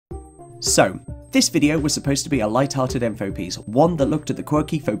So, this video was supposed to be a light-hearted info piece, one that looked at the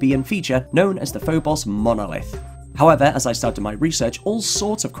quirky Phobian feature known as the Phobos Monolith. However, as I started my research, all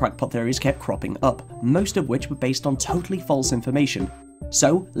sorts of crackpot theories kept cropping up, most of which were based on totally false information.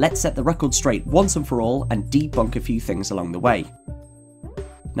 So, let's set the record straight once and for all and debunk a few things along the way.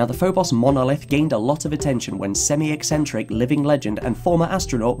 Now, the Phobos Monolith gained a lot of attention when semi-eccentric living legend and former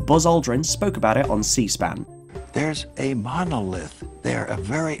astronaut Buzz Aldrin spoke about it on C-SPAN. There's a monolith there, a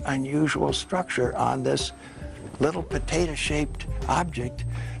very unusual structure on this little potato-shaped object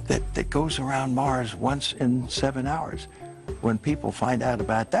that goes around Mars once in 7 hours. When people find out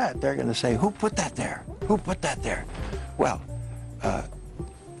about that, they're going to say, who put that there? Who put that there? Well,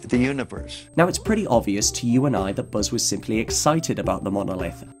 the universe. Now, it's pretty obvious to you and I that Buzz was simply excited about the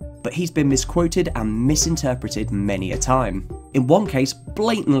monolith, but he's been misquoted and misinterpreted many a time. In one case,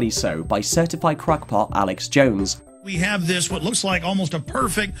 blatantly so, by certified crackpot Alex Jones. We have this, what looks like almost a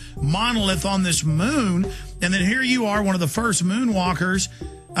perfect monolith on this moon, and then here you are, one of the first moonwalkers.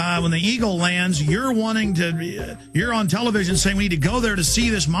 When the Eagle lands, you're on television saying we need to go there to see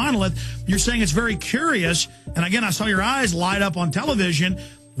this monolith. You're saying it's very curious, and again, I saw your eyes light up on television.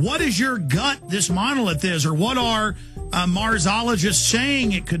 What is your gut this monolith is, or what are Marsologists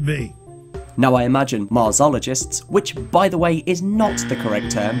saying it could be? Now, I imagine Marsologists, which by the way is not the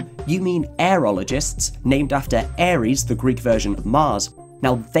correct term, you mean aerologists, named after Ares, the Greek version of Mars.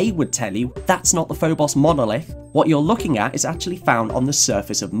 Now, they would tell you that's not the Phobos Monolith. What you're looking at is actually found on the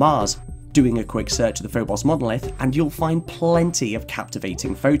surface of Mars. Doing a quick search of the Phobos Monolith and you'll find plenty of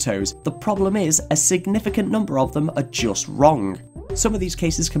captivating photos. The problem is, a significant number of them are just wrong. Some of these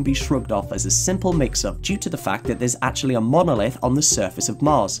cases can be shrugged off as a simple mix-up due to the fact that there's actually a monolith on the surface of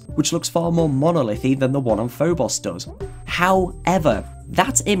Mars, which looks far more monolithy than the one on Phobos does. However,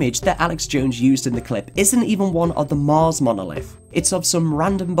 that image that Alex Jones used in the clip isn't even one of the Mars monolith. It's of some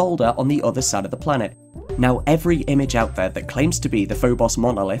random boulder on the other side of the planet. Now, every image out there that claims to be the Phobos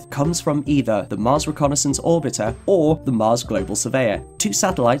Monolith comes from either the Mars Reconnaissance Orbiter or the Mars Global Surveyor, two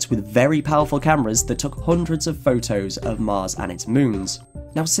satellites with very powerful cameras that took hundreds of photos of Mars and its moons.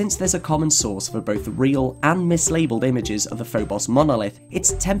 Now, since there's a common source for both real and mislabeled images of the Phobos Monolith,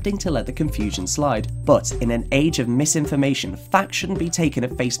 it's tempting to let the confusion slide. But in an age of misinformation, facts shouldn't be taken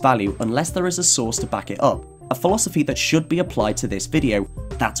at face value unless there is a source to back it up. A philosophy that should be applied to this video.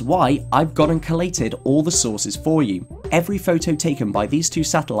 That's why I've gone and collated all the sources for you. Every photo taken by these two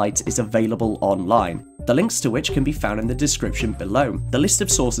satellites is available online, the links to which can be found in the description below. The list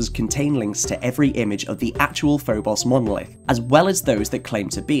of sources contain links to every image of the actual Phobos Monolith, as well as those that claim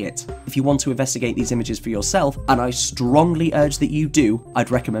to be it. If you want to investigate these images for yourself, and I strongly urge that you do,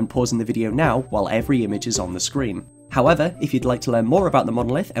 I'd recommend pausing the video now while every image is on the screen. However, if you'd like to learn more about the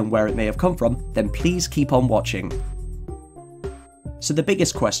monolith and where it may have come from, then please keep on watching. So the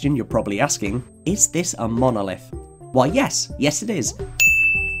biggest question you're probably asking, is this a monolith? Why yes it is.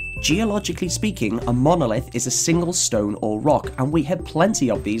 Geologically speaking, a monolith is a single stone or rock, and we have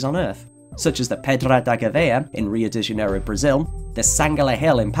plenty of these on Earth, such as the Pedra da Gavea in Rio de Janeiro, Brazil, the Sangala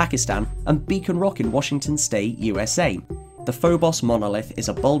Hill in Pakistan, and Beacon Rock in Washington State, USA. The Phobos Monolith is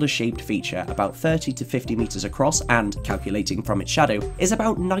a boulder-shaped feature about 30 to 50 meters across and, calculating from its shadow, is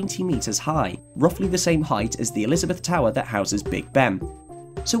about 90 meters high, roughly the same height as the Elizabeth Tower that houses Big Ben.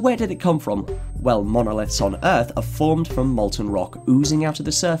 So where did it come from? Well, monoliths on Earth are formed from molten rock oozing out of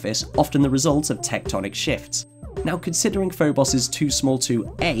the surface, often the result of tectonic shifts. Now, considering Phobos is too small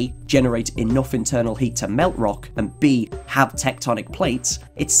to A, generate enough internal heat to melt rock, and B, have tectonic plates,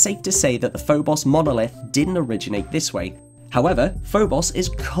 it's safe to say that the Phobos Monolith didn't originate this way. However, Phobos is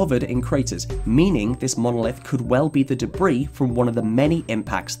covered in craters, meaning this monolith could well be the debris from one of the many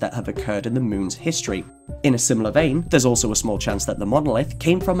impacts that have occurred in the moon's history. In a similar vein, there's also a small chance that the monolith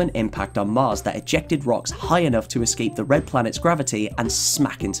came from an impact on Mars that ejected rocks high enough to escape the red planet's gravity and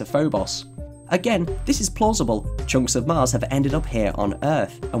smack into Phobos. Again, this is plausible. Chunks of Mars have ended up here on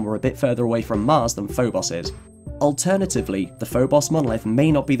Earth, and we're a bit further away from Mars than Phobos is. Alternatively, the Phobos Monolith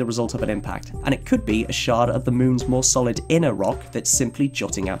may not be the result of an impact, and it could be a shard of the moon's more solid inner rock that's simply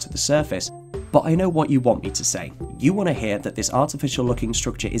jutting out of the surface. But I know what you want me to say. You want to hear that this artificial looking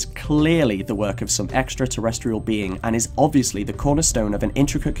structure is clearly the work of some extraterrestrial being and is obviously the cornerstone of an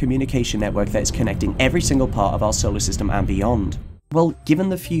intricate communication network that is connecting every single part of our solar system and beyond. Well, given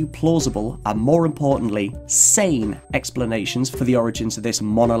the few plausible, and more importantly, sane explanations for the origins of this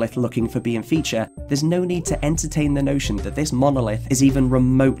monolith-looking Phobian feature, there's no need to entertain the notion that this monolith is even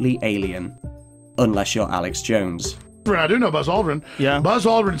remotely alien. Unless you're Alex Jones. I do know Buzz Aldrin. Yeah. Buzz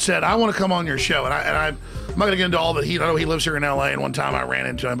Aldrin said, I want to come on your show. And I'm not going to get into all the heat. I know he lives here in LA, and one time I ran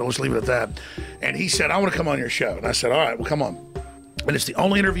into him, but let's leave it at that. And he said, I want to come on your show. And I said, all right, well, come on. And it's the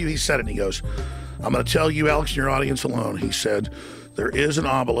only interview he said it. And he goes, I'm going to tell you, Alex, and your audience alone. He said, there is an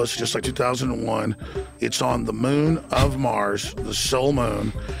obelisk, just like 2001. It's on the moon of Mars, the sole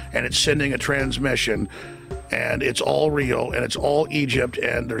moon, and it's sending a transmission, and it's all real, and it's all Egypt,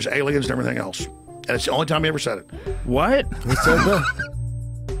 and there's aliens and everything else. And it's the only time he ever said it. What? Who said that?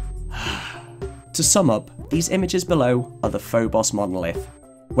 To sum up, these images below are the Phobos Monolith,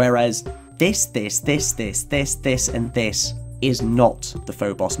 whereas this, and this is not the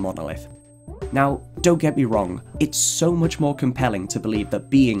Phobos Monolith. Now, don't get me wrong, it's so much more compelling to believe that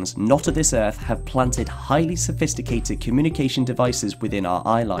beings not of this Earth have planted highly sophisticated communication devices within our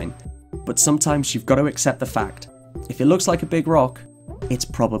eye line. But sometimes you've got to accept the fact, if it looks like a big rock, it's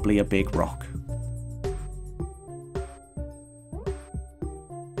probably a big rock.